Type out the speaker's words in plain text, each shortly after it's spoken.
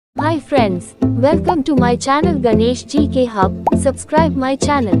Hi friends, welcome to my channel Ganesh GK Hub. Subscribe my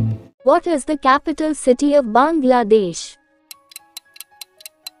channel. What is the capital city of Bangladesh?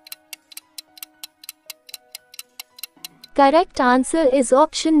 Correct answer is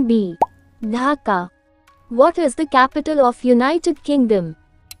option B, Dhaka. What is the capital of United Kingdom?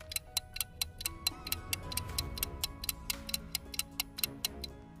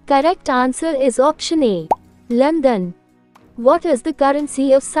 Correct answer is option A, London. What is the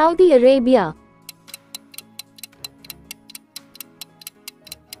currency of Saudi Arabia?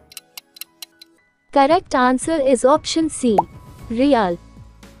 Correct answer is option C, Riyal.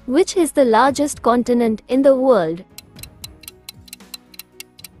 Which is the largest continent in the world?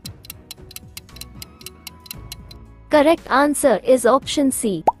 Correct answer is option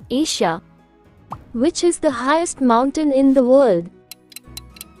C, Asia. Which is the highest mountain in the world?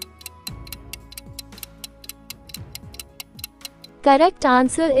 Correct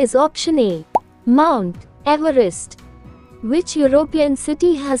answer is option A, Mount Everest. Which European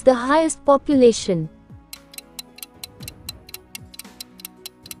city has the highest population?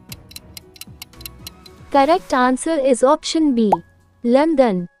 Correct answer is option B,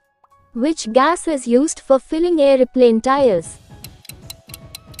 London. Which gas is used for filling airplane tires?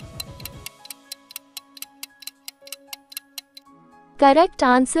 Correct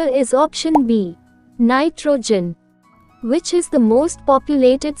answer is option B, nitrogen. Which is the most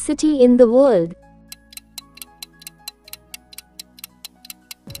populated city in the world?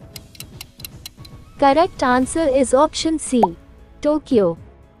 Correct answer is option C, Tokyo.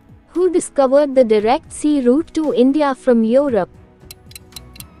 Who discovered the direct sea route to India from Europe?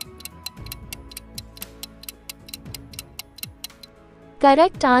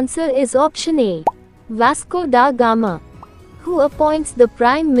 Correct answer is option A, Vasco da Gama. Who appoints the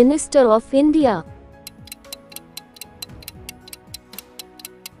Prime Minister of India?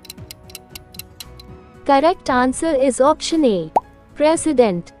 Correct answer is option A,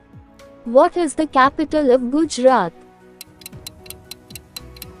 President. What is the capital of Gujarat?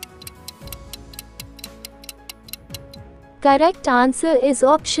 Correct answer is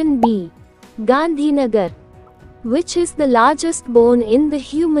option B, Gandhinagar. Which is the largest bone in the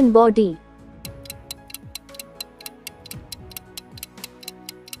human body?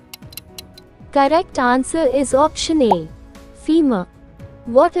 Correct answer is option A, femur.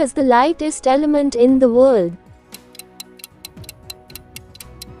 What is the lightest element in the world?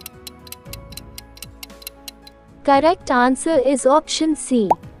 Correct answer is option C,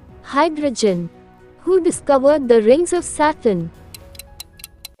 hydrogen. Who discovered the rings of Saturn?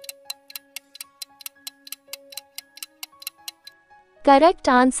 Correct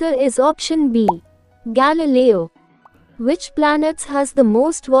answer is option B, Galileo. Which planets has the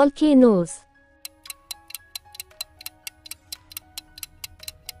most volcanoes?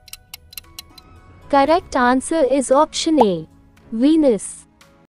 Correct answer is option A, Venus.